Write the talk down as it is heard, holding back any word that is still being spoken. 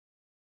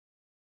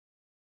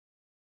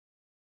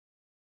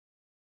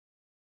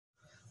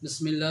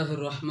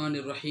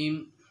பிஸ்மில்லாஹிர்ரஹ்மானிர்ரஹீம்.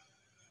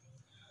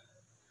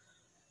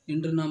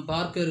 இன்று நாம்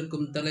பார்க்க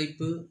இருக்கும்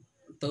தலைப்பு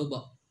தௌபா.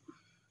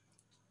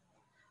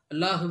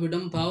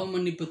 அல்லாஹுவிடம் பாவ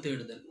மன்னிப்பு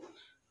தேடுதல்.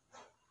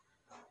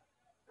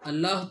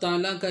 அல்லாஹ்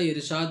தாலா का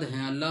इरशाद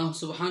है, अल्लाह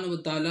सुब्हानहु व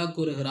तआला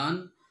கூறுகிறான்,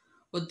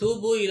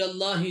 वतूबू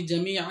इलल्लाहि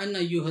जमीअन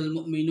अय्युहल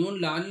मुमिनून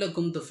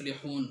लअल्लकुम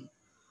तुफ्लिहून.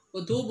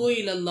 वतूबू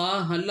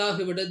इलल्लाह,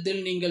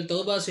 அல்லாஹ்விடத்தில் நீங்கள்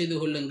தௌபா செய்து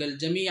கொள்ளுங்கள்.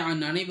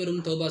 ஜமீஅன்,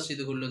 அனைவரும் தௌபா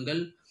செய்து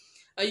கொள்ளுங்கள்.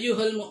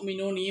 ஐயுஹல்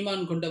முஃமினூன்,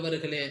 ஈமான்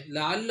கொண்டவர்களே,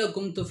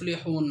 லஅல்லக்கும்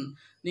துஃப்லிஹூன்,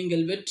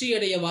 நீங்கள்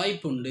வெற்றியடைய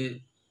வாய்ப்புண்டு.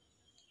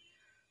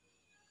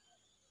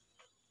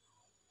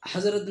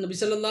 ஹஸரத் நபி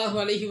ஸல்லல்லாஹு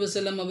அலைஹி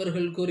வஸல்லம்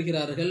அவர்கள்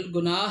கூறுகிறார்கள்,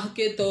 गुनाह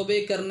के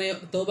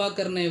तौबा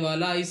करने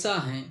वाला ऐसा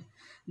है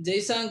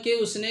जैसा कि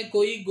उसने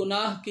कोई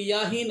गुनाह किया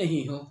ही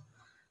नहीं हो.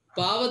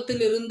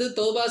 பாவத்திலிருந்து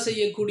தௌபா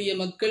செய்யக்கூடிய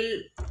மக்கள்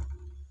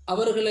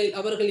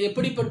அவர்கள்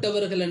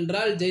எப்படிப்பட்டவர்கள்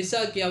என்றால்,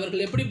 ஜெய்சாக்கி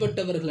அவர்கள்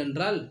எப்படிப்பட்டவர்கள்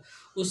என்றால்,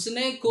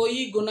 உஸ்னே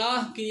கோயி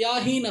குனாஹ் கியா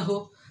ஹி நஹோ,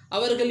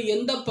 அவர்கள்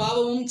எந்த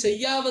பாவமும்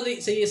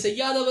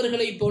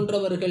செய்யாதவர்களை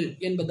போன்றவர்கள்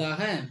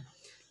என்பதாக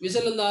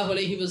ஸல்லல்லாஹு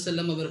அலைஹி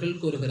வஸல்லம் அவர்கள்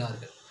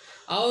கூறுகிறார்கள்.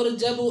 और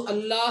जब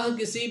अल्लाह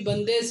किसी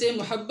बंदे से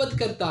मोहब्बत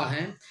करता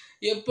है,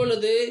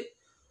 எப்பொழுது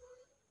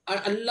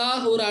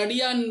அல்லாஹ் ஒரு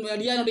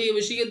அடியானுடைய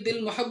விஷயத்தில்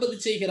முஹப்பத்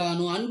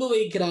செய்கிறானோ, அன்பு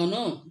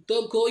வைக்கிறானோ, तो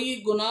कोई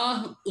गुनाह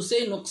उसे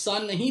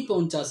नुकसान नहीं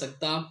पहुंचा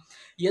सकता,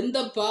 எந்த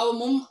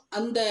பாவமும்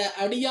அந்த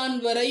அடியான்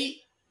வரை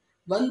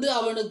வந்து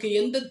அவனுக்கு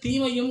எந்த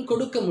தீமையும்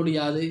கொடுக்க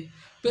முடியாது.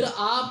 फिर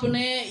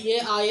आपने ये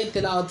आयत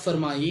तिलावत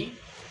फरमाई.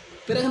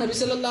 பிறகு நபி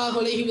ஸல்லல்லாஹு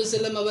அலைஹி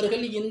வஸல்லம்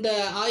அவர்கள் இந்த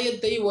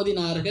ஆயத்தை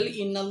ஓதினார்கள்.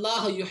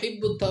 இன்னல்லாஹ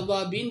யுஹிப்பு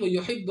தவ்வாபீன் வ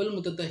யுஹிப்புல்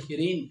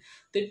முத்தத்தஹிரீன்.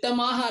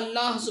 திட்டமாக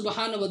அல்லாஹ்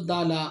சுப்ஹானஹு வ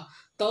தஆலா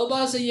தௌபா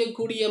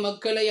செய்யக்கூடிய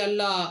மக்களை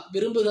அல்லாஹ்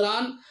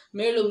விரும்புகிறான்,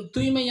 மேலும்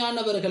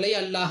தூய்மையானவர்களை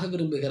அல்லாஹ்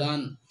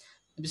விரும்புகிறான்.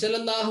 நபி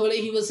ஸல்லல்லாஹு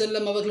அலைஹி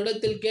வஸல்லம்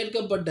அவர்களிடத்தில்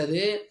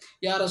கேட்கப்பட்டது,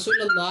 யா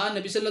ரசூலல்லாஹ்,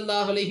 நபி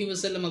ஸல்லல்லாஹு அலைஹி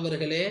வஸல்லம்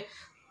அவர்களே,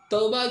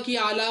 தௌபா की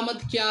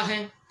அலாமத் क्या है,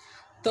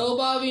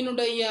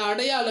 தௌபாவினுடைய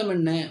அடையாளம்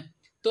என்ன?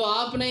 तो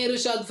आपने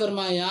इरशाद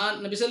फरमाया,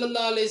 நபி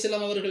ஸல்லல்லாஹு அலைஹி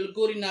வஸல்லம் அவர்கள்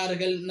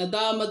கூறினார்கள்,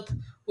 நதாமத்,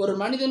 ஒரு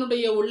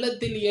மனிதனுடைய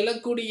உள்ளத்தில்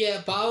எழக்கூடிய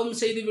பாவம்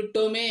செய்து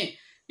விட்டோமே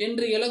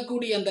என்று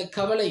எழக்கூடிய அந்த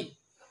கவலை,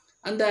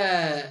 அந்த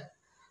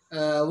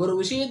ஒரு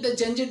விஷயத்தை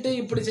செஞ்சுட்டு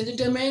இப்படி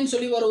செஞ்சிட்டோமேன்னு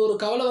சொல்லி ஒரு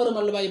கவலை வரும்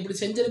அல்லவா, இப்படி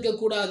செஞ்சிருக்க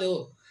கூடாதோ,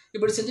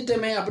 இப்படி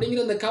செஞ்சிட்டோமே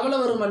அப்படிங்கிற அந்த கவலை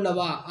வரும்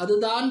அல்லவா,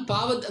 அதுதான்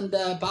அந்த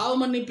பாவ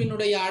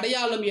மன்னிப்பினுடைய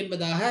அடையாளம்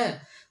என்பதாக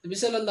நபி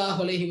ஸல்லல்லாஹு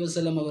அலைஹி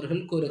வஸல்லம்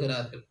அவர்கள்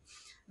கூறுகிறார்கள்.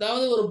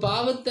 அதாவது ஒரு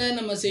பாவத்தை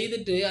நம்ம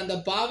செய்துட்டு அந்த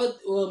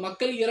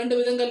மக்கள் இரண்டு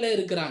விதங்களில்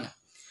இருக்கிறாங்க.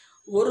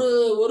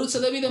 ஒரு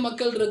சதவீத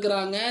மக்கள்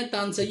இருக்கிறாங்க,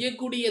 தான்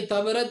செய்யக்கூடிய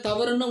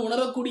தவறுன்னு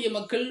உணரக்கூடிய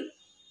மக்கள்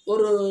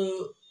ஒரு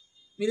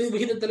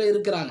விகிதத்தில்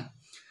இருக்கிறாங்க.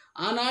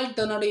 ஆனால்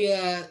தன்னுடைய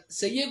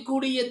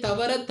செய்யக்கூடிய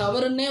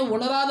தவறுன்னே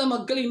உணராத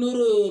மக்கள்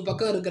இன்னொரு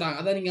பக்கம் இருக்கிறாங்க.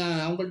 அதான் நீங்கள்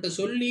அவங்கள்ட்ட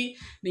சொல்லி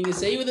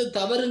நீங்கள் செய்வது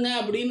தவறுங்க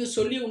அப்படின்னு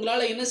சொல்லி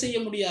உங்களால் என்ன செய்ய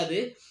முடியாது,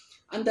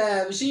 அந்த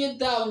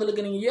விஷயத்தை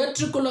அவங்களுக்கு நீங்கள்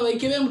ஏற்றுக்கொள்ள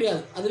வைக்கவே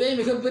முடியாது. அதுவே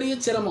மிகப்பெரிய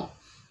சிரமம்.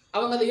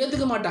 அவங்க அதை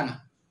ஏற்றுக்க மாட்டாங்க.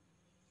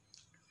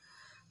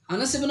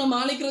 अनस इब्न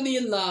मालिक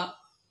रज़ियल्लाह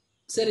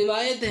से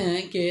रिवायत है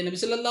कि नबी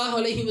सल्लल्लाहु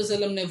अलैहि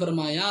वसल्लम ने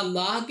फरमाया,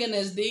 अल्लाह के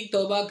नज़दीक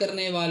तौबा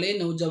करने वाले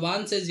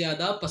नौजवान से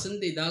ज़्यादा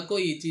पसंदीदा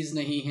कोई चीज़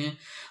नहीं है.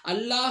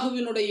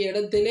 அல்லாஹுவினுடைய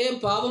இடத்திலே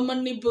பாவ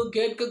மன்னிப்பு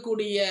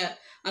கேட்கக்கூடிய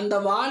அந்த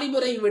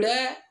வாலிபரை விட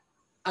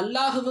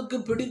அல்லாஹுவுக்கு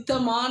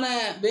பிடித்தமான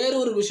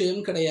வேறொரு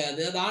விஷயம்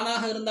கிடையாது. அது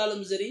ஆணாக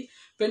இருந்தாலும் சரி,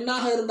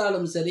 பெண்ணாக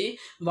இருந்தாலும் சரி,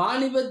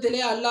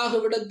 வாலிபத்திலே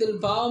அல்லாஹுவிடத்தில்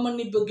பாவ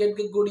மன்னிப்பு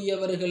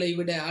கேட்கக்கூடியவர்களை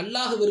விட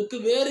அல்லாஹுவிற்கு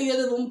வேறு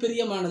எதுவும்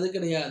பிரியமானது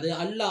கிடையாது.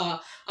 அல்லாஹ்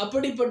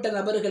அப்படிப்பட்ட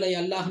நபர்களை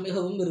அல்லாஹ்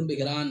மிகவும்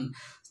விரும்புகிறான்.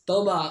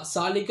 தௌபா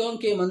சாலிகோं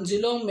के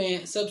मंजिलों में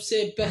सबसे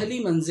पहली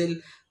मंजिल.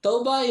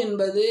 தௌபா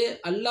என்பது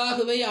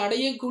அல்லாஹுவை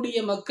அடையக்கூடிய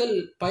மக்கள்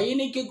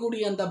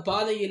பயணிக்கக்கூடிய அந்த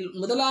பாதையில்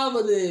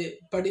முதலாவது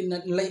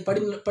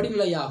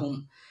படிநிலையாகும்.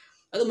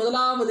 அது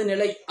முதலாவது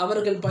நிலை.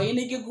 அவர்கள்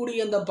பயணிக்கக்கூடிய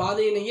அந்த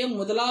பாதையிலேயே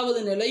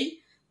முதலாவது நிலை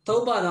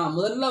தௌபா தான்.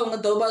 முதல்ல அவங்க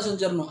தௌபா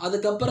செஞ்சிடணும்,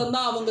 அதுக்கப்புறம்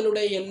தான்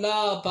அவங்களுடைய எல்லா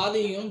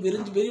பாதையும்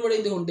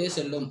விரிவடைந்து கொண்டே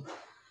செல்லும்.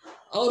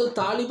 और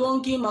तालिबों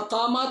की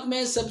मकामात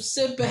में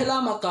सबसे पहला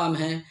मकाम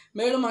है.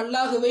 மேலும்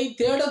அல்லாஹுவை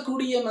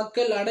தேடக்கூடிய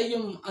மக்கள்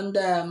அடையும் அந்த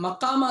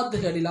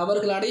மக்காமாத்துகளில்,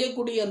 அவர்கள்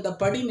அடையக்கூடிய அந்த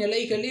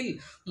படிநிலைகளில்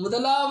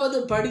முதலாவது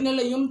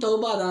படிநிலையும்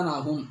தௌபா தான்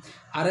ஆகும்.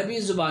 அரபி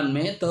जुबान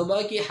में तौबा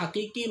की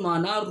हकीकी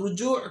माना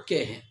रुजू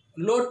के हैं,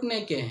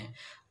 लौटने के हैं.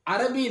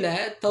 அரபியில்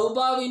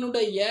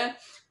தௌபாவினுடைய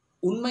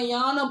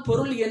உண்மையான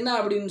பொருள் என்ன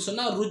அப்படின்னு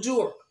சொன்னால், ருஜூ,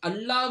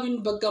 அல்லாவின்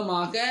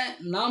பக்கமாக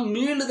நாம்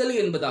மீளுதல்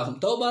என்பதாகும்.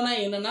 தௌபானா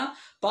என்னன்னா,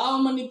 பாவ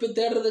மன்னிப்பு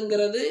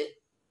தேடுறதுங்கிறது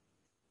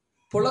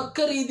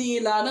புழக்க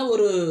ரீதியிலான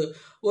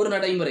ஒரு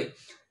நடைமுறை.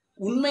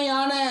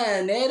 உண்மையான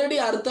நேரடி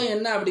அர்த்தம்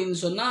என்ன அப்படின்னு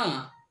சொன்னால்,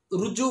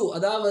 ருஜூ,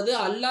 அதாவது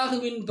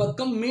அல்லாஹுவின்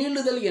பக்கம்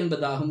மீளுதல்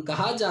என்பதாகும்.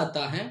 கஹா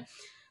ஜாத்தா ஹை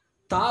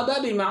தாப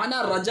பிமானா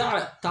ரஜா.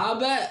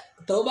 தாப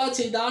தௌபா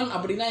செய்தான்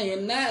அப்படின்னா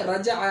என்ன,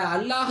 ரஜா,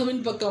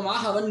 அல்லாஹுவின்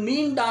பக்கமாக அவன்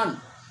மீண்டான்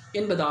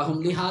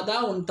என்பதாகும். लिहाजा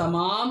उन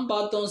तमाम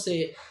बातों से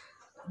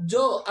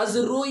जो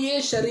अज़रूए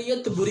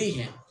शरीयत बुरी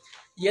हैं,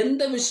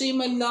 எந்த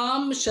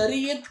விஷயமெல்லாம்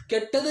ஷரியத்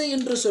கெட்டது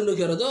என்று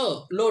சொல்லுகிறதோ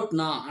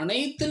லோட்னா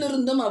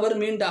அனைத்திலிருந்தும் அவர்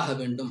மீண்டாக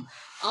வேண்டும்.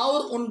 और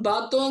उन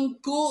बातों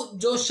को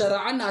जो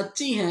शरअन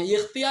अच्छी हैं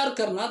इख्तियार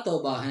करना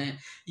तौबा है.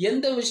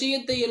 எந்த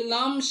விஷயத்தை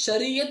எல்லாம்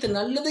ஷரியத்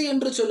நல்லது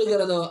என்று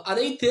சொல்லுகிறதோ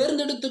அதை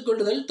தேர்ந்தெடுத்துக்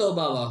கொள்ளுதல்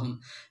தௌபாவாகும்.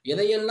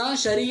 எதையெல்லாம்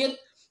ஷரியத்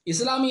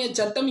இஸ்லாமிய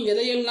சட்டம்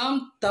எதையெல்லாம்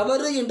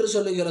தவறு என்று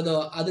சொல்லுகிறதோ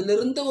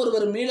அதிலிருந்து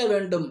ஒருவர் மீள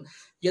வேண்டும்.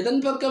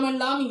 எதன்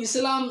பக்கமெல்லாம்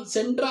இஸ்லாம்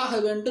சென்றாக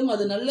வேண்டும்,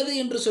 அது நல்லது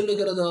என்று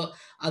சொல்லுகிறதோ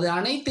அது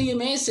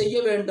அனைத்தையுமே செய்ய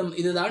வேண்டும்.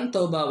 இதுதான்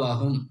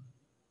தௌபாவாகும்.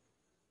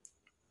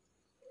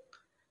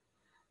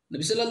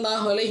 நபி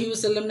ஸல்லல்லாஹு அலைஹி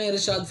வஸல்லம் ने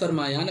इरशाद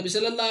फरमाया, நபி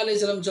ஸல்லல்லாஹு அலைஹி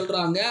வஸல்லம்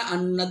சொல்றாங்க,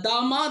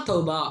 அந்நதாமா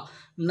தௌபா,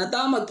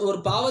 நதாமத் ஒரு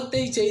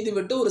பாவத்தை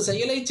செய்துவிட்டு ஒரு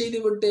செயலை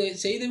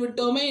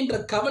செய்துவிட்டோமே என்ற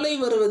கவலை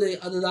வருவது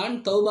அதுதான்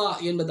தௌபா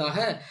என்பதாக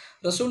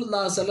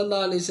ரசூலுல்லாஹ்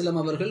ஸல்லல்லாஹு அலைஹி வஸல்லம்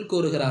அவர்கள்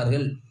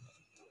கூறுகிறார்கள்.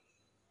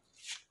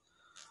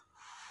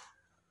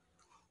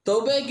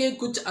 तौबे के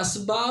कुछ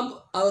असबाब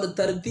और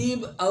तरतीब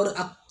और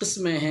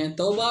अक़्स्में हैं.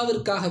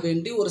 தௌபாவிற்காக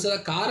வேண்டி ஒரு சில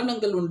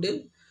காரணங்கள் உண்டு,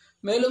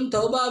 மேலும்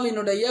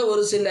தௌபாவினுடைய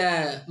ஒரு சில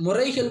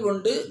முறைகள்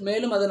உண்டு,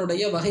 மேலும்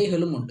அதனுடைய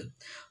வகைகளும் உண்டு.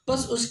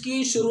 बस उसकी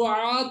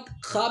शुरुआत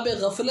ख्वाब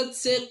गफलत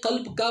से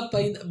कल्ब का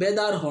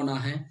बेदार होना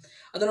है.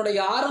 அதனுடைய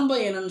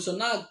ஆரம்பம் என்னன்னு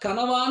சொன்னால்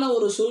கனவான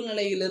ஒரு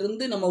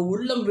சூழ்நிலையிலிருந்து நம்ம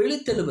உள்ளம்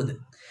விழித்தெழுவது.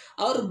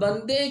 और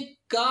बंदे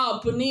का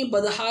अपनी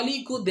बदहाली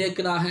को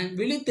देखना है.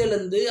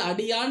 விழித்தெழுந்து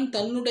அடியான்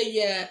தன்னுடைய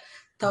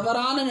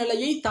தவறான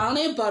நிலையை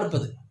தானே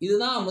பார்ப்பது.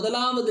 இதுதான்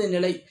முதலாவது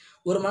நிலை.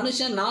 ஒரு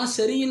மனுஷன் நான்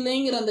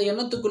சரியில்லைங்கிற அந்த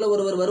எண்ணத்துக்குள்ள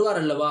ஒருவர் வருவார்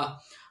அல்லவா,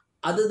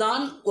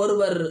 அதுதான்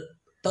ஒருவர்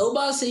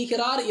தௌபா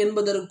செய்கிறார்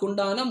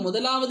என்பதற்குண்டான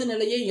முதலாவது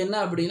நிலையே என்ன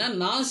அப்படின்னா,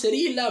 நான்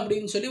சரியில்லை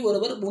அப்படின்னு சொல்லி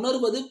ஒருவர்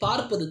உணர்வது,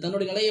 பார்ப்பது,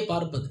 தன்னுடைய நிலையை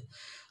பார்ப்பது.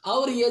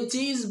 और ये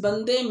चीज़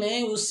बंदे में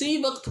उसी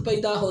वक्त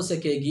पैदा हो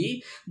सकेगी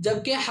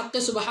जबकि हक़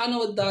सुब्हान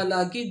व तआला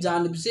की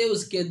जानिब से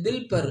उसके दिल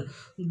पर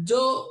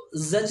जो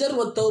ज़जर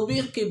व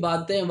तौबीक़ की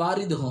बातें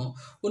वारिद हों,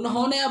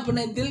 उन्होंने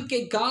अपने दिल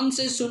के कान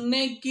से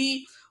सुनने की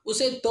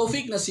उसे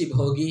तौफीक नसीब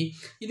होगी.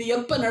 இது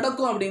எப்போ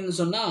நடக்கும் அப்படின்னு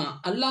சொன்னால்,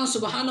 அல்லாஹ்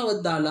சுப்ஹானஹு வ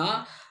தஆலா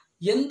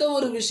எந்த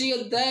ஒரு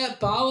விஷயத்தை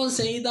பாவம்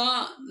செய்தா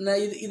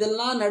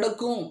இதெல்லாம்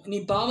நடக்கும், நீ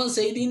பாவம்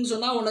செய்தின்னு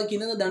சொன்னால் உனக்கு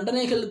இந்த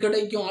தண்டனைகள்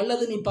கிடைக்கும்,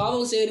 அல்லது நீ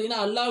பாவம் செய்கிறீன்னா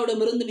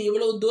அல்லாஹ்விடமிருந்து நீ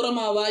இவ்வளவு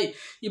தூரமாவாய்,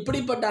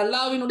 இப்படிப்பட்ட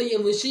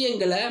அல்லாஹ்வினுடைய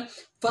விஷயங்களை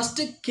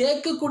ஃபஸ்ட்டு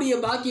கேட்கக்கூடிய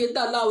பாக்கியத்தை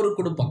அல்லாஹ் அவருக்கு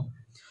கொடுப்பான்.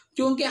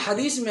 क्योंकि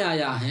हदीस में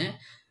आया है,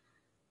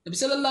 नबी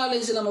सल्लल्लाहु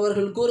अलैहि वसल्लम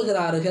அவர்கள்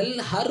கூறுகிறார்கள்,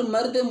 हर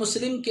मर्द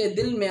मुस्लिम के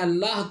दिल में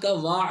अल्लाह का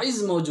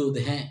वाइज़ मौजूद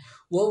है.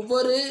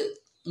 ஒவ்வொரு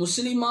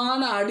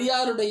முஸ்லிமான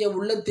அடியாருடைய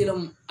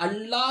உள்ளத்திலும்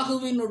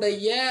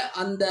அல்லாஹுவினுடைய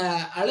அந்த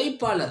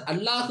அழைப்பாளர்,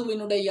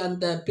 அல்லாஹுவினுடைய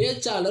அந்த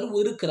பேச்சாளர்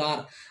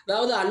இருக்கிறார்.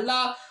 அதாவது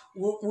அல்லாஹ்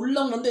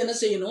உள்ளம் என்ன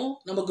செய்யணும்,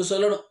 நமக்கு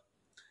சொல்லணும்.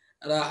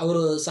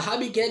 ஒரு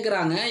சஹாபி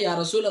கேட்குறாங்க, யா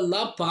ரசூல்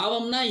அல்லாஹ்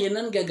பாவம்னா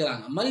என்னன்னு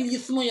கேட்குறாங்க. மல்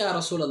இஸ்மு யா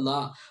ரசூல்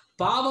அல்லாஹ்,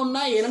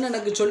 பாவம்னா என்னன்னு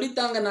எனக்கு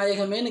சொல்லித்தாங்க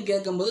நாயகமேன்னு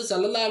கேட்கும்போது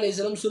ஸல்லல்லாஹு அலைஹி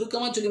வஸல்லம்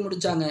சுருக்கமாக சொல்லி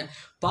முடித்தாங்க.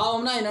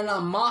 பாவம்னா என்னென்னா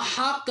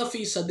மாஹா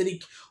கஃபி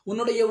சத்ரிக்,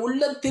 உன்னுடைய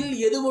உள்ளத்தில்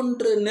எது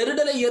ஒன்று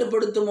நெருடலை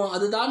ஏற்படுத்துமோ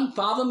அதுதான்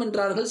பாவம்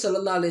என்றார்கள்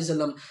ஸல்லல்லாஹு அலைஹி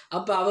வஸல்லம்.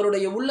 அப்போ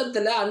அவருடைய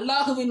உள்ளத்தில்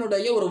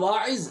அல்லாஹுவினுடைய ஒரு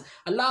வாய்ஸ்,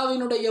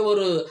 அல்லாஹ்வினுடைய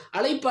ஒரு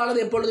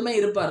அழைப்பாளர் எப்பொழுதுமே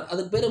இருப்பார்.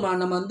 அதுக்கு பேர்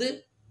நம்ம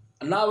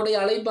அல்லாஹ்வுடைய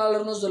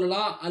அழைப்பாளர்னு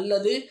சொல்லலாம்,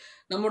 அல்லது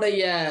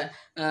நம்முடைய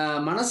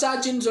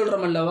மனசாட்சின்னு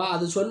சொல்கிறோம் அல்லவா,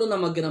 அது சொல்லும்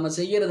நமக்கு நம்ம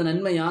செய்கிறது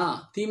நன்மையா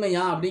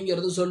தீமையா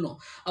அப்படிங்கிறது சொல்லும்.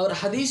 அவர்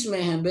ஹதீஸ் மே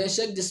ஹே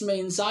பேஷக் ஜிஸ்மே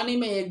இன்சானி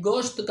மே ஏக்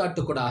கோஷ்த் கா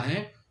டுக்டா ஹே,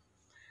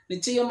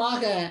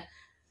 நிச்சயமாக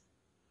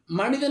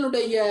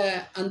மனிதனுடைய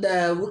அந்த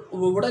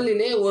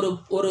உடலிலே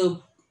ஒரு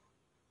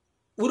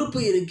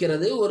உறுப்பு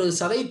இருக்கிறது, ஒரு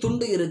சதை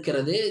துண்டு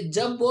இருக்கிறது.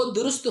 ஜப் ஓ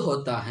துருஸ்த்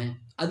ஹோத்தா ஹே,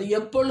 அது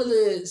எப்பொழுது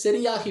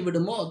சரியாகி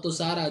விடுமோ தோ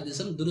சாரா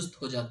ஜிஸ்ம் துருஸ்த்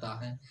ஹோ ஜாத்தா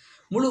ஹே,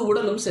 முழு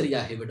உடலும்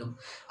சரியாகிவிடும்.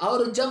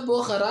 அவர் ஜப் ஓ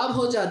ஹராப்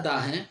ஹோ ஜாத்தா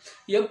ஹே,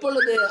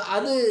 எப்பொழுது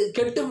அது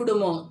கெட்டு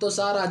விடுமோ தோ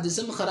சாரா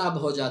ஜிஸ்ம் ஹராப்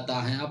ஹோ ஜாத்தா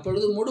ஹே,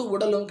 அப்பொழுது முழு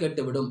உடலும்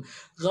கெட்டுவிடும்.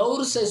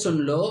 கௌர் சே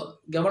சுன்லோ,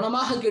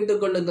 கவனமாக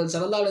கேட்டுக்கொள்ளுங்கள்.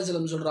 ஸல்லல்லாஹு அலைஹி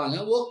வஸல்லம் சொல்கிறாங்க,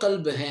 ஓ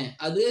கல்பு ஹே,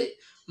 அது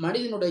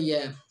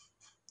மனிதனுடைய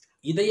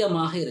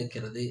இதயமாக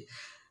இருக்கிறது.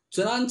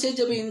 चुनांचे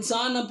जब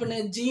इंसान अपने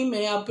जी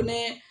में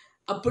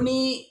अपनी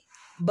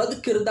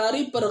பத்கிர்தாரி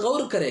பர்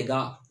கௌர்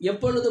கரேகா,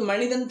 எப்பொழுது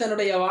மனிதன்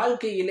தன்னுடைய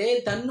வாழ்க்கையிலே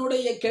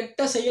தன்னுடைய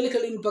கெட்ட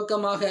செயல்களின்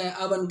பக்கமாக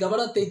அவன்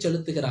கவனத்தை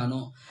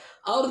செலுத்துகிறானோ,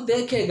 அவர்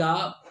தேக்கேகா,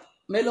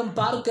 மேலும்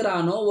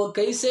பார்க்கிறானோ, ஓ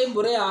கைசே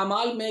புரே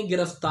அமால் மே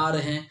கிரஃப்தார்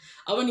ஹே,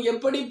 அவன்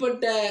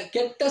எப்படிப்பட்ட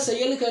கெட்ட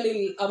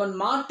செயல்களில் அவன்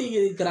மாட்டி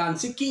இருக்கிறான்,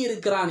 சிக்கி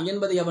இருக்கிறான்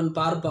என்பதை அவன்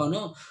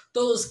பார்ப்பானோ,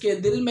 तो उसके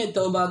दिल में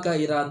तौबा का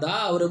इरादा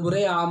और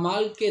बुरे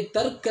अमाल के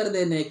तर्क कर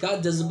देने का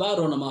जज्बा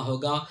रोनमा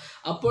होगा.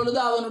 அப்பொழுது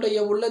அவனுடைய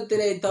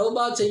உள்ளத்திலே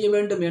தௌபா செய்ய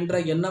வேண்டும் என்ற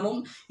எண்ணமும்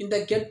இந்த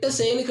கெட்ட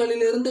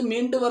செயல்களிலிருந்து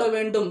மீண்டு வர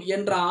வேண்டும்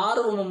என்ற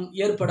ஆர்வமும்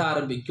ஏற்பட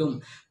ஆரம்பிக்கும்.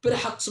 फिर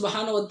हक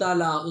सुब्हानहू व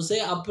तआला उसे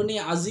अपनी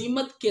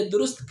अजीमत के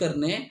दुरुस्त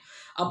करने,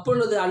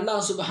 அப்பொழுது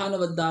அல்லாஹ்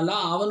சுப்ஹானஹு வ தஆலா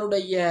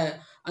அவனுடைய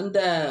அந்த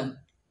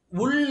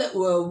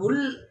உள்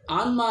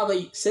ஆன்மாவை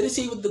சரி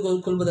செய்து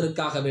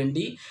கொள்வதற்காக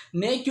வேண்டி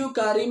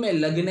நேக்யூகாரி மே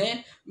லக்னே,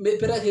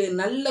 பிறகு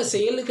நல்ல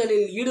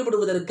செயல்களில்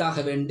ஈடுபடுவதற்காக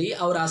வேண்டி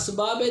அவர்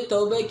அஸ்பாபே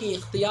தௌபே கி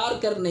இख्तियार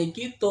करने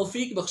की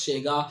तौफीक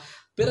बख्शेगा.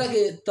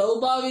 பிறகு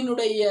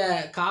தௌபாவினுடைய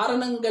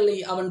காரணங்களை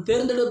அவன்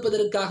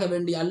தேர்ந்தெடுப்பதற்காக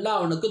வேண்டி அல்லாஹ்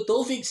அவனுக்கு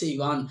தௌஃபீக்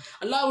செய்வான்.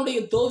 அல்லாஹ்வுடைய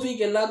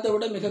தௌஃபீக் எல்லாத்த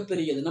விட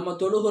மிகப்பெரியது. நம்ம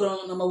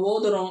தொழுகிறோம், நம்ம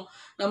ஓதுறோம்,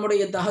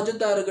 நம்முடைய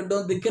தஹஜ்ஜுதா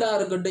இருக்கட்டும், திக்ரா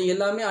இருக்கட்டும்,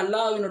 எல்லாமே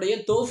அல்லாஹ்வினுடைய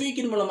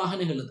தௌஃபீக்கின் மூலமாக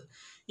நிகழுது.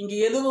 இங்கு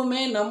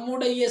எதுவுமே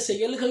நம்முடைய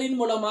செயல்களின்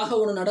மூலமாக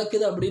ஒன்று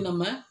நடக்குது அப்படின்னு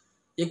நம்ம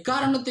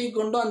எக்காரணத்தை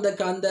கொண்டும்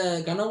அந்த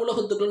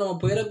கனவுலகத்துக்குள்ள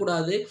நம்ம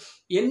போயிடக்கூடாது.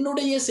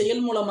 என்னுடைய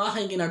செயல் மூலமாக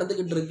இங்கே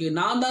நடந்துகிட்டு இருக்கு,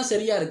 நான் தான்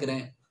சரியா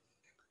இருக்கிறேன்,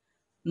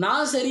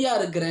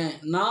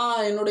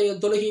 நான் என்னுடைய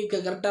தொழுகைக்கு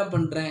கரெக்டாக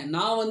பண்ணுறேன்,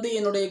 நான்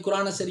என்னுடைய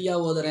குரானை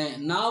சரியாக ஓதுறேன்,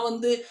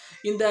 நான்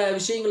இந்த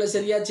விஷயங்களை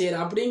சரியாக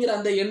செய்கிறேன் அப்படிங்கிற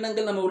அந்த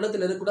எண்ணங்கள் நம்ம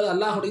உள்ளத்தில் இருக்கக்கூடாது.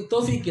 அல்லாஹுடைய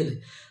தௌஃபீக் அது.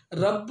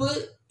 ரப்பு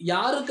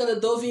யாருக்கு அந்த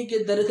தௌஃபீக்கை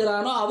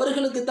தருகிறானோ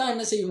அவர்களுக்கு தான்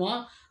என்ன செய்வான்,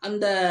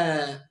 அந்த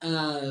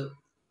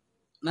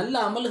நல்ல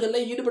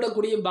அமல்களில்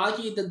ஈடுபடக்கூடிய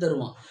பாக்கியத்தை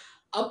தருவான்.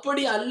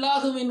 அப்படி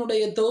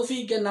அல்லாஹுவினுடைய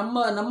தௌஃபீக்கை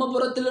நம்ம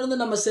புறத்திலிருந்து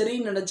நம்ம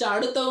சரின்னு நினைச்சா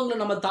அடுத்தவங்களை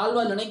நம்ம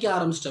தாழ்வா நினைக்க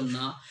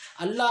ஆரம்பிச்சிட்டோம்னா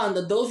அல்லாஹ்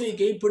அந்த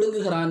தௌஃபீக்கை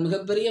பிடுங்குகிறான்.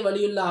 மிகப்பெரிய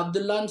வலியுல்லா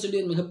அப்துல்லான்னு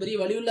சொல்லி மிகப்பெரிய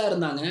வலியுல்லா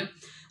இருந்தாங்க.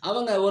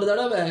 அவங்க ஒரு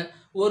தடவை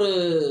ஒரு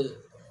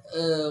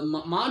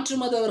மாற்று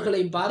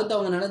மதவர்களை பார்த்து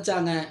அவங்க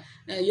நினைச்சாங்க,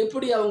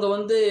 எப்படி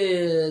அவங்க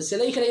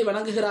சிலைகளை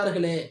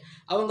வணங்குகிறார்களே,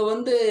 அவங்க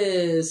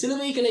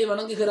சிலுவைகளை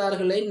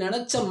வணங்குகிறார்களே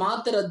நினைச்ச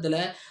மாத்திரத்துல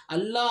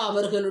அல்லாஹ்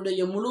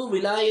அவர்களுடைய முழு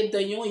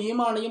விலாயத்தையும்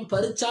ஈமானையும்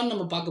பறிச்சான்னு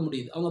நம்ம பார்க்க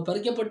முடியுது. அவங்க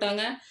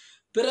பறிக்கப்பட்டாங்க.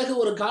 பிறகு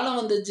ஒரு காலம்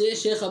வந்துச்சு,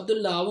 ஷேக்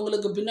அப்துல்லா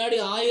அவங்களுக்கு பின்னாடி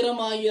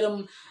ஆயிரம்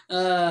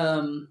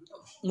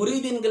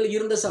முரீதீன்கள்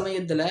இருந்த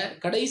சமயத்துல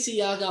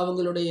கடைசியாக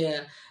அவங்களுடைய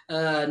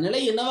நிலை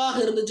என்னவாக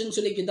இருந்துச்சுன்னு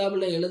சொல்லி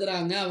கிதாபில்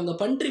எழுதுறாங்க. அவங்க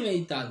பன்றி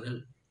மேய்த்தார்கள்,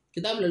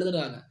 கிதாபில்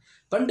எழுதுறாங்க,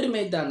 பன்றி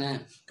மேய்த்தாங்க.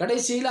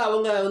 கடைசியில்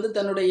அவங்க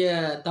தன்னுடைய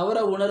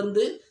தவறை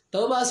உணர்ந்து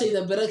தௌபா செய்த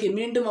பிறகு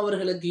மீண்டும்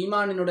அவர்களுக்கு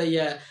ஈமானினுடைய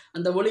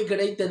அந்த ஒளி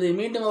கிடைத்தது.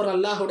 மீண்டும் அவர்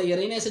அல்லாஹுடைய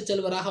இறைநேச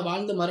செல்வராக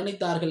வாழ்ந்து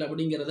மரணித்தார்கள்.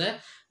 அப்படிங்கிறத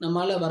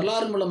நம்மளால்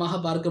வரலாறு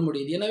மூலமாக பார்க்க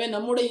முடியுது. எனவே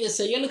நம்முடைய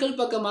செயல்கள்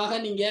பக்கமாக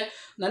நீங்கள்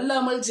நல்ல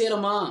அமல்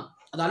செய்கிறோமா,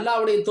 அது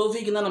அல்லாஹ்வுடைய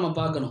தௌஃபீக்கு தான் நம்ம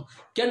பார்க்கணும்.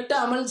 கெட்ட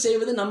அமல்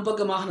செய்வது நம்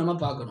பக்கமாக நம்ம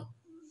பார்க்கணும்,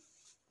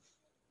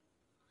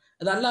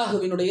 அது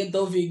அல்லாஹுவினுடைய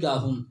தௌஃபீக்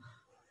ஆகும்.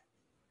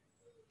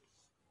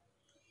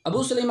 अबू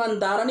सुलेमान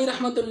दारानी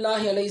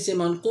रहमतुल्लाहि अलैहि से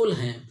मनक़ूल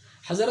हैं,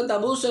 हज़रत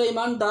अबू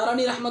सुलेमान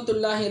दारानी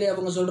रहमतुल्लाहि अलैहि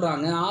அவங்க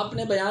சொல்கிறாங்க,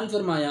 आपने बयान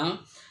फरमाया,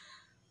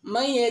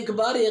 मैं एक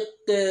बार एक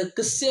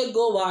किस्से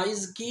गो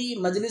वाइज़ की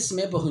मजलिस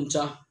में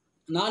पहुंचा.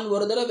 நான்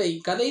ஒரு தடவை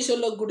கதை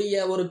சொல்லக்கூடிய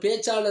ஒரு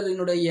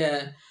பேச்சாளரினுடைய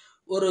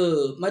ஒரு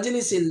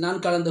மஜ்லிஸில்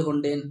நான் கலந்து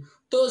கொண்டேன்.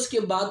 तो उसकी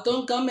बातों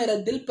का मेरा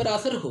दिल पर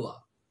असर हुआ.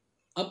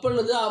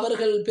 அப்பொழுது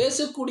அவர்கள்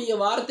பேசக்கூடிய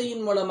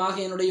வார்த்தையின் மூலமாக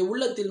என்னுடைய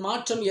உள்ளத்தில்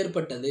மாற்றம்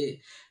ஏற்பட்டது.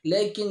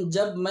 லேக்கின்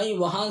ஜப் மை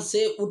வஹா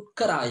சே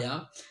உட்கர் ஆயா,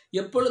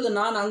 எப்பொழுது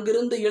நான்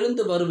அங்கிருந்து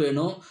எழுந்து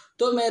வருவேனோ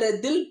தோ மேரே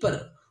தில் பர்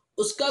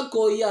உஸ்கா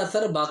கோய்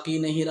அசர் பாக்கி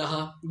நஹி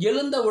ரஹா,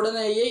 எழுந்த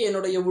உடனேயே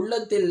என்னுடைய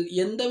உள்ளத்தில்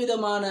எந்த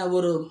விதமான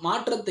ஒரு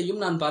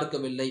மாற்றத்தையும் நான்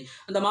பார்க்கவில்லை.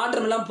 அந்த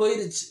மாற்றம் எல்லாம்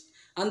போயிருச்சு,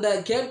 அந்த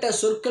கேட்ட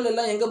சொற்கள்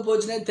எல்லாம் எங்கே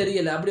போச்சுன்னே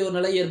தெரியல, அப்படி ஒரு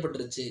நிலை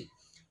ஏற்பட்டுருச்சு.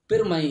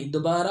 பெருமை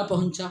துபாரா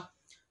பहुंचा,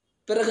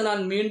 பிறகு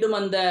நான் மீண்டும்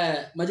அந்த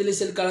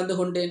மஜ்லிஸில் கலந்து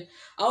கொண்டேன்.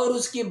 அவர்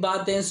உஸ்கி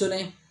பாத்தேன்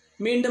சுனேன்,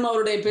 மீண்டும்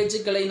அவருடைய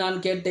பேச்சுக்களை நான்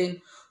கேட்டேன்.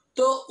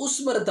 தோ உஸ்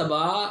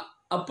மர்தபா,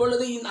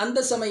 அப்பொழுது அந்த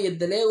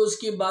சமயத்திலே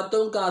உஸ்கி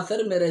பாத்தோं का असर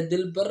मेरे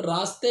दिल पर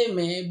रास्ते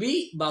में भी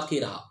बाकी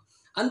रहा.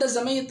 அந்த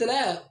சமயத்தில்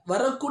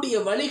வரக்கூடிய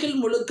வழிகள்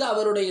முழுக்க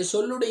அவருடைய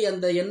சொல்லுடைய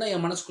அந்த எண்ணம்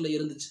என் மனசுக்குள்ளே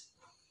இருந்துச்சு.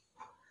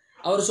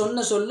 அவர்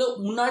சொன்ன சொல்லு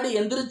முன்னாடி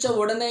எந்திரிச்ச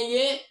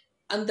உடனேயே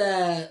அந்த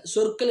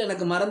சொற்கள்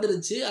எனக்கு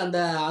மறந்துருச்சு, அந்த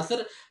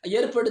அசர்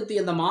ஏற்படுத்தி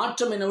அந்த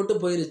மாற்றம் என்னை விட்டு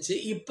போயிருச்சு.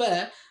 இப்போ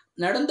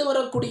நடந்து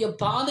வரக்கூடிய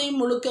பாதை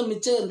முழுக்க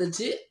மிச்சம்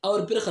இருந்துச்சு.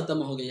 அவர் பிற खत्म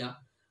हो गया,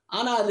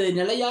 ஆனால் அது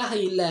நிலையாக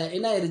இல்லை,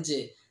 என்ன ஆயிடுச்சு,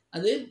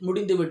 அது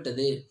முடிந்து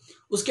விட்டது.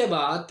 उसके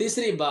बाद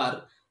तीसरी बार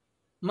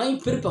मैं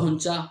फिर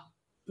पहुंचा,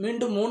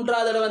 மீண்டும்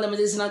மூன்றாவது தடவை அந்த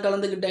மஜ்லிஸ் நான்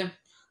கலந்துக்கிட்டேன்.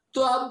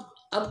 तो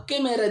अब के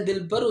मेरे दिल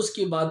पर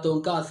उसकी बातों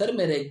का असर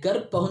मेरे घर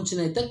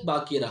पहुंचने तक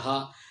बाकी रहा.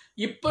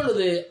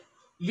 இப்பொழுது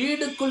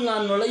வீடுக்குள்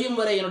நான் நுழையும்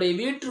வரை, என்னுடைய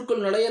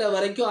வீட்டிற்குள் நுழையிற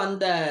வரைக்கும்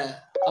அந்த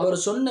அவர்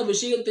சொன்ன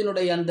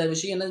விஷயத்தினுடைய அந்த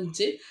விஷயம் என்ன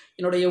இருந்துச்சு,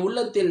 என்னுடைய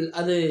உள்ளத்தில்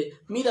அது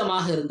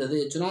மீதமாக இருந்தது.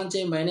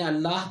 சுனாச்சே मैंने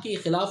अल्लाह की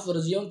खिलाफ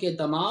वर्जियों के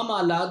तमाम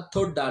आलात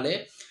तोड़ डाले.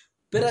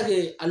 பிறகு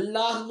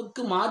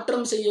அல்லாஹ்வுக்கு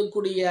மாற்றம்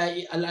செய்யக்கூடிய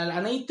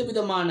அனைத்து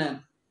விதமான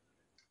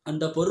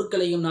அந்த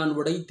பொருட்களையும் நான்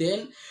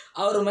உடைத்தேன்.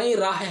 அவர் மை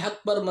ராஹ்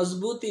அக்பர்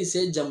மஸ்பூத்தி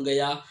சே ஜம்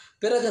கயா,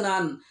 பிறகு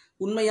நான்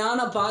உண்மையான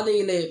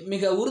பாதையிலே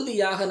மிக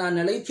உறுதியாக நான்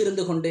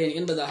நிலைத்திருந்து கொண்டேன்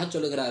என்பதாக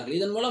சொல்கிறார்கள்.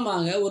 இதன்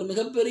மூலமாக ஒரு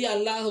மிகப்பெரிய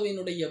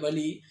அல்லாஹ்வினுடைய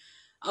வழி,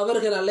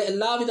 அவர்கள்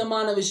எல்லா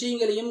விதமான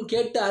விஷயங்களையும்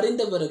கேட்டு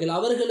அறிந்தவர்கள்,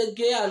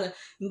 அவர்களுக்கே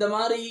இந்த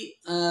மாதிரி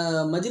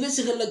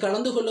மஜ்லிஸுகளில்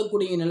கலந்து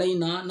கொள்ளக்கூடிய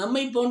நிலைனா,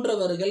 நம்மை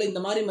போன்றவர்கள் இந்த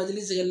மாதிரி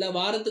மஜ்லிஸுகளில்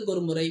வாரத்துக்கு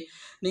ஒரு முறை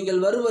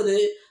நீங்கள் வருவது,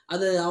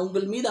 அது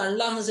அவங்கள் மீது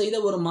அல்லாஹ் செய்த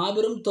ஒரு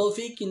மாபெரும்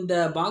தௌஃபீக். இந்த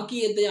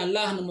பாக்கியத்தை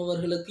அல்லாஹ்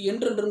நம்மவர்களுக்கு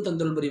என்றென்றும்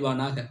தந்தல்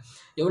புரிவானாக.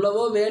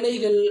 எவ்வளவோ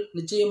வேலைகள்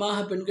நிச்சயமாக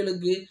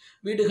பெண்களுக்கு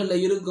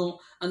வீடுகளில் இருக்கும்.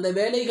 அந்த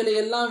வேலைகளை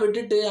எல்லாம்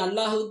விட்டுட்டு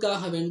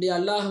அல்லாஹுக்காக வேண்டி,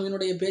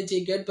 அல்லாஹுவினுடைய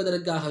பேச்சை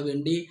கேட்பதற்காக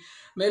வேண்டி,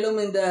 மேலும்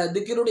இந்த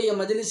திக்ருடைய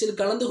மஜ்லிஸில்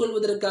கலந்து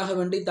கொள்வதற்காக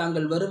வேண்டி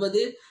தாங்கள்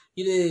வருவது,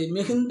 இது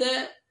மிகுந்த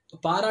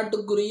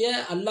பாராட்டுக்குரிய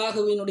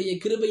அல்லாஹுவினுடைய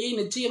கிருபையை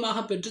நிச்சயமாக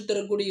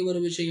பெற்றுத்தரக்கூடிய ஒரு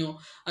விஷயம்.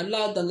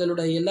 அல்லாஹ்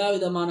தங்களுடைய எல்லா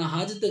விதமான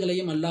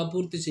ஹாஜத்துகளையும் அல்லாஹ்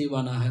பூர்த்தி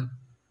செய்வானாக.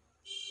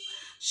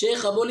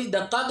 शेख अबोली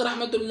दक्काक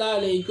रहमतुल्लाह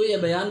अलैहि को ये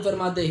बयान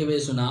फरमाते हुए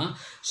सुना.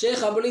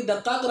 शेख अबोली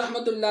दक्काक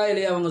रहमतुल्लाह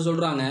अलैहि அவங்க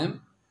சொல்றாங்க,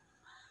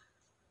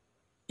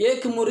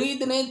 एक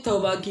मुरीद ने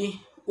तौबा की.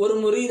 ஒரு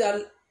முரீத்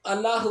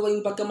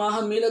அல்லாஹுவின் பக்கமாக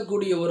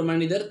மீளக்கூடிய ஒரு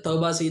மனிதர்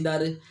தௌபா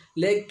செய்தார்.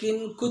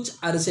 லேக்கின் குச்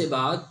அர்சே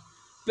பாத்,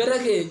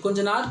 பிறகு கொஞ்ச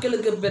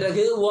நாட்களுக்கு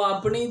பிறகு ஓ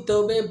அப்பனி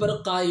தௌபே பர்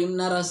காயும்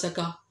ந ரஹ்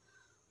சகா,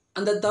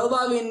 அந்த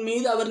தௌபாவின்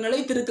மீது அவர்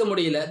நிலைத்திருக்க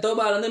முடியல.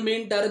 தௌபாவிலிருந்து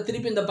மீண்டாரு,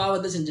 திருப்பி இந்த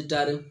பாவத்தை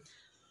செஞ்சுட்டாரு.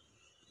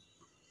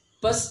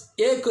 பஸ்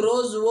ஏக்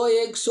ரோஸ் ஓ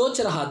ஏக் சோச்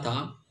ரஹா தா,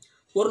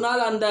 ஒரு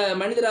நாள் அந்த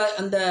மனிதர்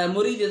அந்த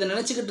முரீத் இதை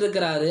நினச்சிக்கிட்டு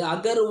இருக்கிறாரு.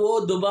 அகர் ஓ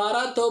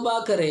துபாரா தௌபா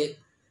கரே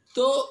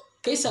தோ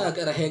கைசா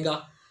ரஹேகா,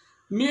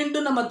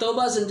 மீண்டும் நம்ம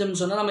தௌபா செஞ்சோம்னு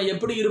சொன்னால் நம்ம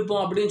எப்படி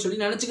இருப்போம் அப்படின்னு சொல்லி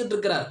நினச்சிக்கிட்டு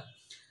இருக்கிறார்.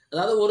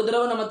 அதாவது ஒரு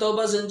தடவை நம்ம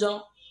தௌபா செஞ்சோம்,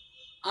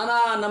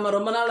 ஆனால் நம்ம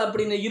ரொம்ப நாள்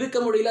அப்படின்னு இருக்க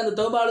முடியல. அந்த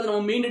தௌபாவிலேருந்து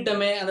நம்ம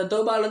மீண்டுட்டோமே, அந்த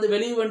தௌபாவிலேருந்து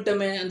வெளியே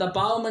வந்துட்டோமே, அந்த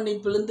பாவ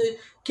மன்னிப்புலேருந்து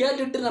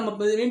கேட்டுட்டு நம்ம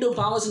மீண்டும்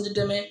பாவம்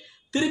செஞ்சுட்டோமே,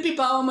 திருப்பி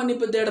பாவ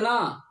மன்னிப்பு தேடனா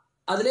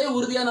அதிலே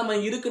உறுதியாக நம்ம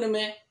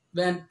இருக்கணுமே,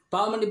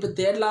 பாவ மன்னிப்பு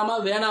தேடலாமா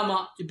வேணாமா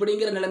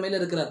இப்படிங்கிற நிலைமையில்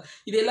இருக்கிறார்.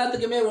 இது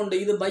எல்லாத்துக்குமே உண்டு.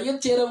 இது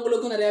பையத்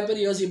செய்கிறவங்களுக்கும் நிறையா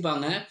பேர்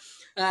யோசிப்பாங்க,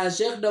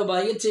 ஷேக்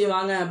பையத்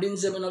செய்வாங்க அப்படின்னு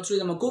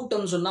சொல்லி நம்ம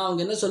கூப்பிட்டோம்னு சொன்னால்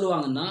அவங்க என்ன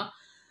சொல்லுவாங்கன்னா,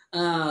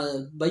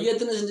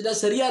 பையத்துன்னு செஞ்சுட்டா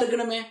சரியாக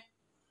இருக்கணுமே,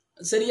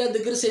 சரியாக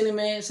திக்ர்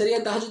செய்யணுமே,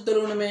 சரியாக தஹஜ்ஜுத்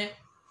தொழுவணுமே.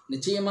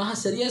 நிச்சயமாக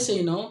சரியாக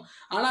செய்யணும்,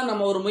 ஆனால்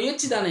நம்ம ஒரு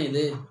முயற்சி தானே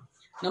இது,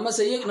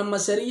 நம்ம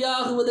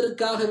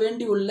சரியாகுவதற்காக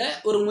வேண்டி உள்ள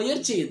ஒரு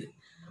முயற்சி இது.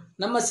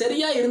 நம்ம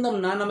சரியாக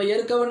இருந்தோம்னா, நம்ம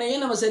ஏற்கனவே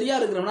நம்ம சரியாக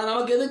இருக்கிறோம்னா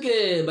நமக்கு எதுக்கு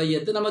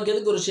பையத்து, நமக்கு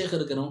எதுக்கு ஒரு ஷேக்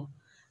இருக்கிறோம்?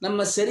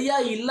 நம்ம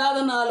சரியாக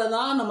இல்லாதனால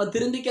தான் நம்ம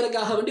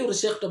திருந்திக்கிறதுக்காக வேண்டி ஒரு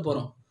ஷேக்கிட்ட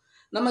போகிறோம்.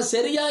 நம்ம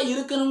சரியாக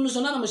இருக்கணும்னு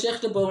சொன்னால் நம்ம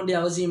ஷேக்கிட்ட போக வேண்டிய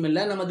அவசியம்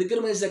இல்லை, நம்ம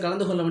திக்ர் மஜ்லிஸில்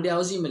கலந்து கொள்ள வேண்டிய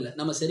அவசியம் இல்லை.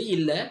 நம்ம சரி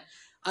இல்லை,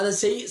 அதை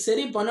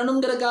சரி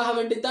பண்ணணுங்கிறதுக்காக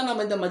வேண்டி தான்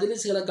நம்ம இந்த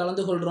மஜ்லிஸ்களை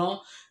கலந்து கொள்கிறோம்,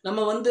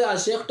 நம்ம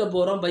ஷேக்கிட்ட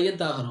போகிறோம்,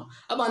 பையத்தாகிறோம்.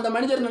 அப்போ அந்த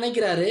மனிதர்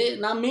நினைக்கிறாரு,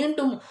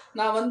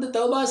 நான்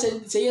தௌபா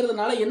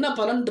செய்யறதுனால என்ன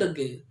பலன்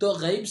இருக்கு? தோ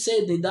கைப் சே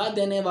நிதா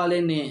தேனே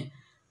வாலேனே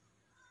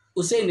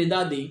உசே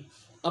நிதாதி,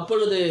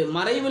 அப்பொழுது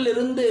மறைவில்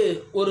இருந்து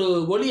ஒரு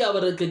ஒளி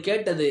அவருக்கு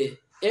கேட்டது.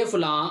 ஏ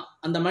ஃபுலான்,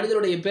 அந்த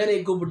மனிதருடைய பேரை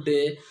கூப்பிட்டு,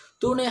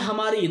 தூனே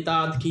ஹமாரி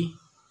இதாத் கி,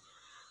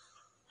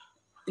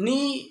 நீ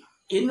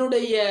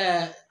என்னுடைய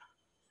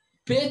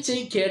பேச்சை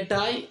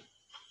கேட்டாய்,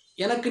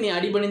 எனக்கு நீ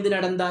அடிபணிந்து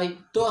நடந்தாய்.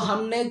 தோ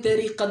ஹம்னே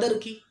தேரி கதர்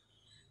கி,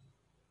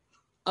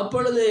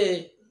 அப்பொழுது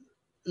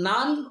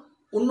நான்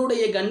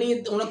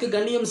உனக்கு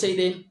கண்ணியம்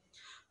செய்தேன்.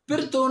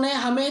 பிர் தூனே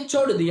ஹமே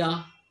சோடு தியா,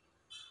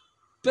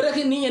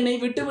 பிறகு நீ என்னை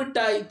விட்டு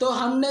விட்டாய். தோ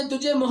ஹம்னே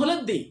துஜே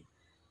முஹலத் தி,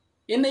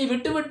 என்னை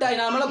விட்டு விட்டாய்,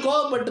 நான் மேலே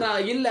கோவப்பட்டுறா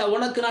இல்லை,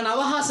 உனக்கு நான்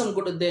அவகாசம்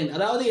கொடுத்தேன்.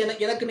 அதாவது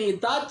எனக்கு நீ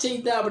தாட்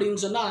செய்த அப்படின்னு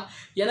சொன்னால்,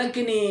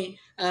 எனக்கு நீ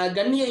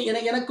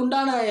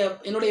எனக்குண்டான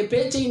என்னுடைய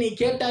பேச்சை நீ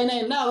கேட்டாய்னா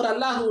என்ன? அவர்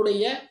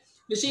அல்லாஹுடைய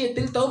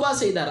விஷயத்தில் தௌபா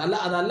செய்தார்.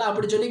 அல்லாஹ்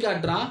அப்படி சொல்லி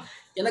காட்டுறான்,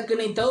 எனக்கு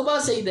நீ தௌபா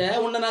செய்த,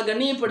 உன்னை நான்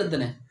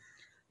கண்ணியப்படுத்தினேன்.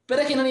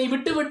 பிறகு என்னை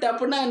விட்டு விட்ட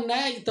அப்படின்னா என்ன?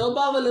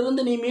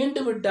 தௌபாவிலிருந்து நீ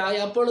மீண்டு விட்டாய்,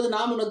 அப்பொழுது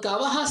நாம் உனக்கு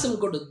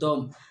அவகாசம்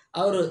கொடுத்தோம்.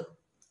 அவர்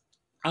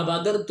अब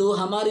अगर तू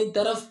हमारी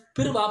तरफ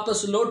फिर वापस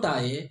लौट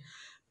आए,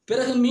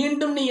 பிறகு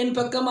மீண்டும் நீ என்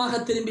பக்கமாக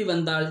திரும்பி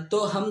வந்தால், தோ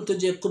ஹம்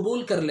துஜே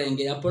குபூல் கர்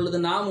லேங்கே, அப்பொழுது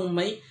நாம்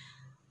உம்மை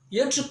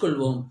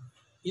ஏற்றுக்கொள்வோம்.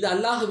 இது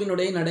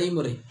அல்லாஹுவினுடைய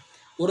நடைமுறை.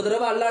 ஒரு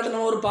தடவை அல்லாஹ்ட்ட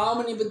நம்ம ஒரு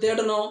பாவமன்னிப்பு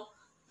தேடணும்,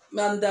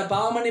 அந்த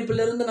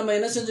பாவமன்னிப்பிலிருந்து நம்ம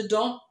என்ன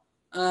செஞ்சிட்டோம்,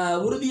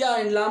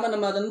 உறுதியாக இல்லாமல்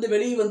நம்ம அதை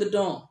வெளியே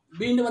வந்துட்டோம்,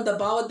 மீண்டும் அந்த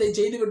பாவத்தை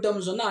செய்து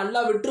விட்டோம்னு சொன்னால்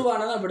அல்லாஹ்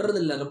விட்டுருவானா?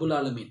 விடுறதில்லை ரப்புல்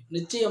ஆலமீன்.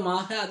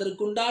 நிச்சயமாக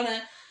அதற்குண்டான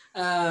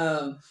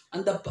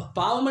அந்த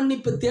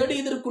பாவமன்னிப்பு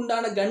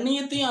தேடியதற்குண்டான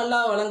கண்ணியத்தையும்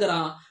அல்லாஹ்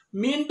வழங்குறான்,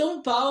 மீண்டும்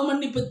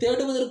பாவமன்னிப்பு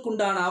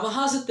தேடுவதற்குண்டான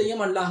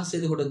அவகாசத்தையும் அல்லாஹ்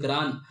செய்து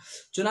கொடுக்கிறான்.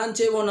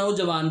 சுனான்சே ஓ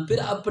நௌஜவான்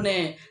பிர் அப்னே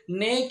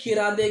நேக்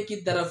இராதே கி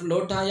தரஃப்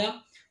லோட்டாயா,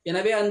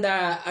 எனவே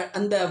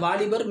அந்த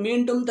வாலிபர்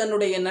மீண்டும்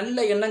தன்னுடைய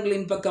நல்ல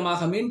எண்ணங்களின்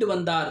பக்கமாக மீண்டு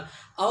வந்தார்.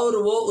 அவர்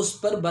ஓ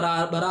உஸ்பர்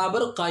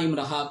பராபர் காயும்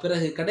ரஹா,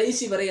 பிறகு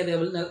கடைசி வரை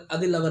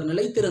அதில் அவர்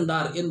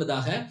நிலைத்திருந்தார்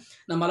என்பதாக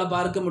நம்மளால்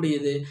பார்க்க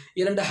முடியுது.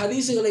 2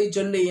 ஹதீஸுகளை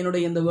சொல்லி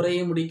என்னுடைய இந்த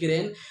உரையை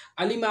முடிக்கிறேன்.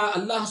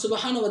 அல்லாஹ்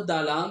சுப்ஹானஹு வ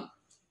தஆலா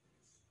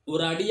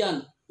ஒரு அடியான்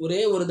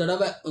ஒரே ஒரு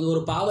தடவை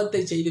ஒரு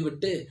பாவத்தை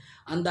செய்துவிட்டு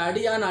அந்த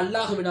அடியான்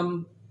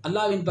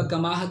அல்லாஹ்வின்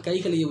பக்கமாக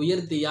கைகளை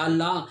உயர்த்தி, யா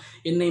அல்லாஹ்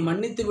என்னை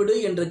மன்னித்து விடு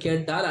என்று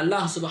கேட்டார்.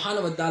 அல்லாஹ்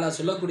சுப்ஹானஹு வ தஆலா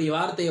சொல்லக்கூடிய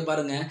வார்த்தையை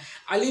பாருங்க,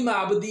 அலிம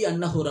அப்தி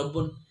அன்னஹு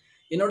ரப்புன்,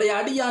 என்னுடைய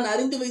அடியான்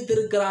அறிந்து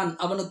வைத்திருக்கிறான்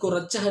அவனுக்கு ஒரு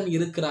இரட்சகன்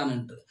இருக்கிறான்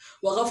என்று.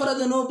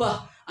 வகஃபரது நூபா,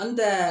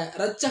 அந்த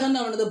இரட்சகன்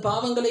அவனது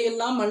பாவங்களை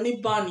எல்லாம்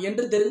மன்னிப்பான்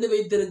என்று தெரிந்து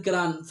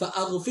வைத்திருக்கிறான்.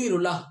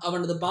 ஃபஅக்ஃபிருல்லாஹ்,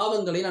 அவனது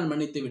பாவங்களை நான்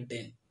மன்னித்து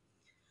விட்டேன்.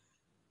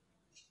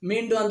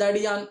 மீண்டும் அந்த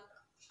அடியான்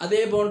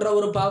அதே போன்ற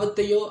ஒரு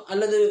பாவத்தையோ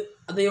அல்லது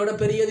அதையோட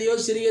பெரியதையோ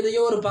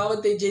சிறியதையோ ஒரு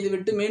பாவத்தை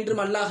செய்துவிட்டு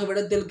மீண்டும்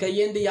அல்லாஹ்விடத்தில்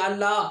கையேந்தி, யா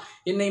அல்லாஹ்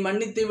என்னை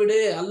மன்னித்து விடு,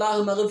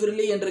 அல்லாஹ்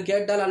மக்ஃபிர்லி என்று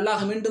கேட்டால்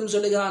அல்லாஹ் மீண்டும்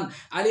சொல்லுகிறான்,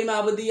 அலிம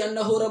அப்தி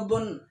அன்னஹு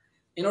ரப்புன்,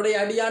 என்னுடைய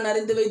அடியான்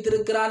அறிந்து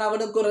வைத்திருக்கிறான்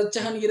அவனுக்கு ஒரு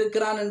இரட்சகன்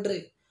இருக்கிறான் என்று.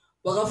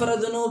 வகஃபர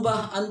துனூபா,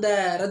 அந்த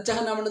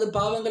இரட்சகன் அவனது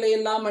பாவங்களை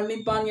எல்லாம்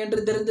மன்னிப்பான் என்று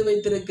தெரிந்து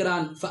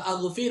வைத்திருக்கிறான்.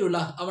 ஃபஅக்ஃபிரு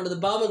லஹ், அவனது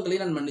பாவங்களை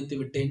நான் மன்னித்து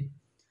விட்டேன்.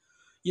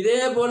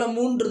 இதே போல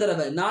 3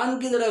 தடவை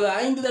 4 தடவை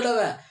 5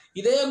 தடவை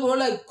இதே போல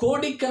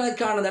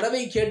கோடிக்கணக்கான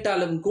தடவை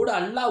கேட்டாலும் கூட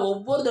அல்லாஹ்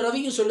ஒவ்வொரு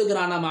தடவையும்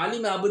சொல்லுகிறான், நாம்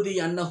அலிம அபுதி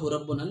அன்னஹு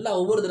ரப்புன், அல்லாஹ்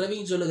ஒவ்வொரு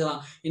தடவையும் சொல்லுகிறான்,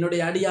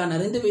 என்னுடைய அடியான்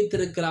அறிந்து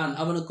வைத்திருக்கிறான்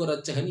அவனுக்கு ஒரு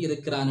இரட்சகன்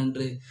இருக்கிறான்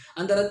என்று.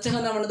 அந்த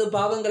இரட்சகன் அவனது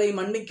பாவங்களை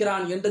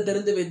மன்னிக்கிறான் என்று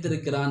தெரிந்து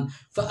வைத்திருக்கிறான்.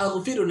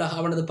 ஃபஅக்ஃபிரு லஹ்,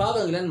 அவனது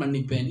பாவங்களை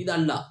மன்னிப்பேன். இது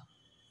அல்லாஹ்.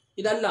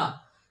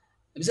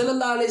 நபி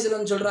ஸல்லல்லாஹு அலைஹி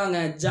வஸல்லம் சொல்றாங்க,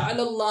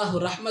 ஜஅலல்லாஹு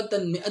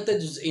ரஹ்மத்தன் மிஅத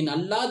ஜுஸ்இன்,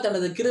 அல்லாஹ்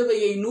தனது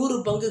கிருபையை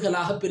 100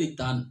 பங்குகளாக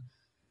பிரித்தான்.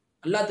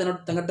 அல்லாஹ்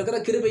தங்கிட்ட இருக்கிற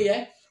கிருபையை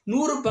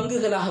 100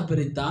 பங்குகளாக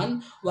பிரித்தான்.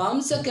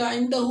 வம்சக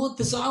இந்தஹு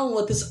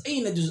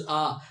 99 ஜுஸ்ஆ,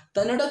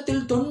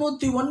 தன்னிடத்தில்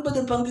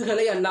 99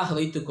 பங்குகளை அல்லாஹ்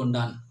வைத்துக்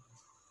கொண்டான்.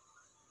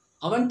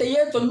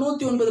 அவன்கிட்டயே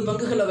 99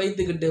 பங்குகளை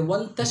வைத்துக்கிட்டு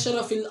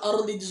வன்தஷர ஃபில்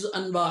அர்தி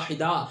ஜுஸ்அன்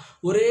வாஹிதா,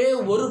 ஒரே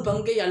ஒரு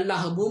பங்கை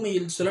அல்லாஹ்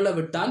பூமியில் சுழல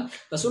விட்டான்.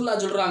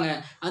 ரசூலுல்லாஹ் சொல்றாங்க,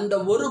 அந்த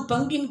ஒரு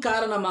பங்கின்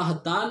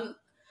காரணமாகத்தான்,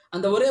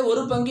 அந்த ஒரே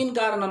ஒரு பங்கின்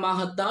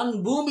காரணமாகத்தான்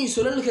பூமி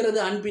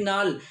சுழல்கிறது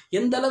அன்பினால்.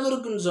 எந்த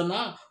அளவிற்குன்னு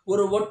சொன்னா,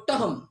 ஒரு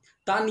ஒட்டகம்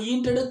தான்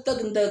ஈண்டெடுத்த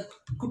இந்த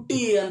குட்டி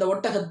அந்த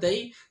ஒட்டகத்தை,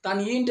 தான்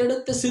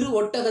ஈண்டெடுத்த சிறு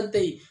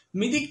ஒட்டகத்தை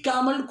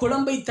மிதிக்காமல்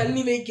குழம்பை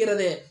தள்ளி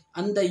வைக்கிறதே,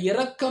 அந்த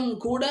இரக்கம்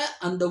கூட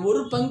அந்த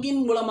ஒரு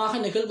பங்கின் மூலமாக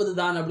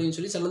நிகழ்வதுதான் அப்படின்னு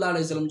சொல்லி ஸல்லல்லாஹு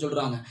அலைஹி வஸல்லம்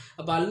சொல்றாங்க.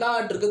 அப்ப அல்லாஹ்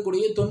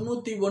இருக்கக்கூடிய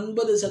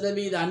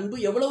 99% அன்பு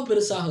எவ்வளவு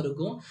பெருசாக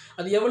இருக்கும்,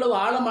 அது எவ்வளவு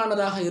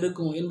ஆழமானதாக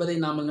இருக்கும் என்பதை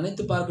நாம்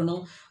நினைத்து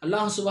பார்க்கணும்.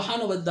 அல்லாஹ்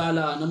சுப்ஹானஹு வ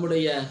தஆலா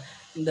நம்முடைய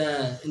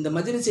இந்த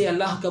மஜ்லிஸை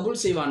அல்லாஹ்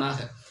கபூல் செய்வானாக.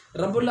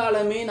 ரப்புல்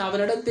ஆலமீன்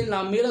அவனிடத்தில்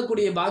நாம்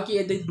மீளக்கூடிய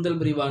பாக்கியத்தை தந்தல்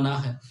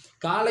புரிவானாக.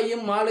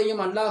 காலையும்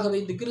மாலையும் அல்லாஹ்வை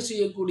திக்ர்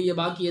செய்யக்கூடிய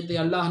பாக்கியத்தை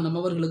அல்லாஹ்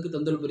நம்மவர்களுக்கு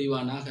தந்தல்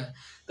புரிவானாக.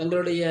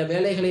 தங்களுடைய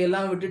வேலைகளை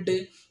எல்லாம் விட்டுட்டு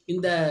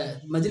இந்த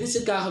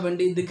மஜ்லிஸுக்காக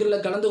வேண்டி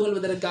திக்ரில் கலந்து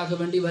கொள்வதற்காக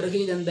வேண்டி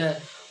வருகை தந்த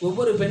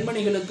ஒவ்வொரு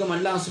பெண்மணிகளுக்கும்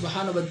அல்லாஹ்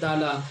சுப்ஹானஹு வ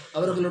தஆலா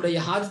அவர்களுடைய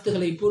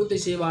ஹாஜத்துகளை பூர்த்தி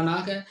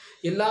செய்வானாக.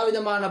 எல்லா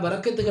விதமான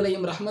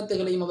பரக்கத்துகளையும்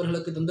ரஹ்மத்துகளையும்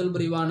அவர்களுக்கு தந்தல்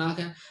புரிவானாக.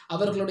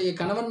 அவர்களுடைய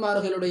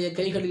கணவன்மார்களுடைய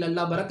கைகளில்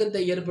அல்லாஹ்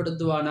பரக்கத்தை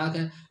ஏற்படுத்துவானாக.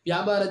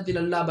 வியாபாரத்தில்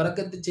அல்லாஹ்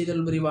பரக்கத்து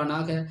செய்தல்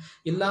புரிவானாக.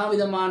 எல்லா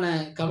விதமான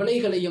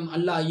கவலைகளையும்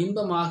அல்லாஹ்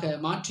இன்பமாக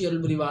மாற்றி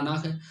அருள்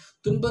புரிவானாக.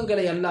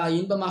 துன்பங்களை அல்லாஹ்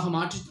இன்பமாக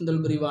மாற்றி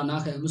தந்தல்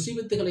புரிவானாக.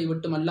 முசீபத்துகளை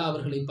விட்டும் அல்லாஹ்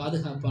அவர்களை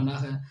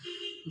பாதுகாப்பானாக.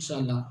 இன்ஷா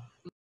அல்லாஹ்.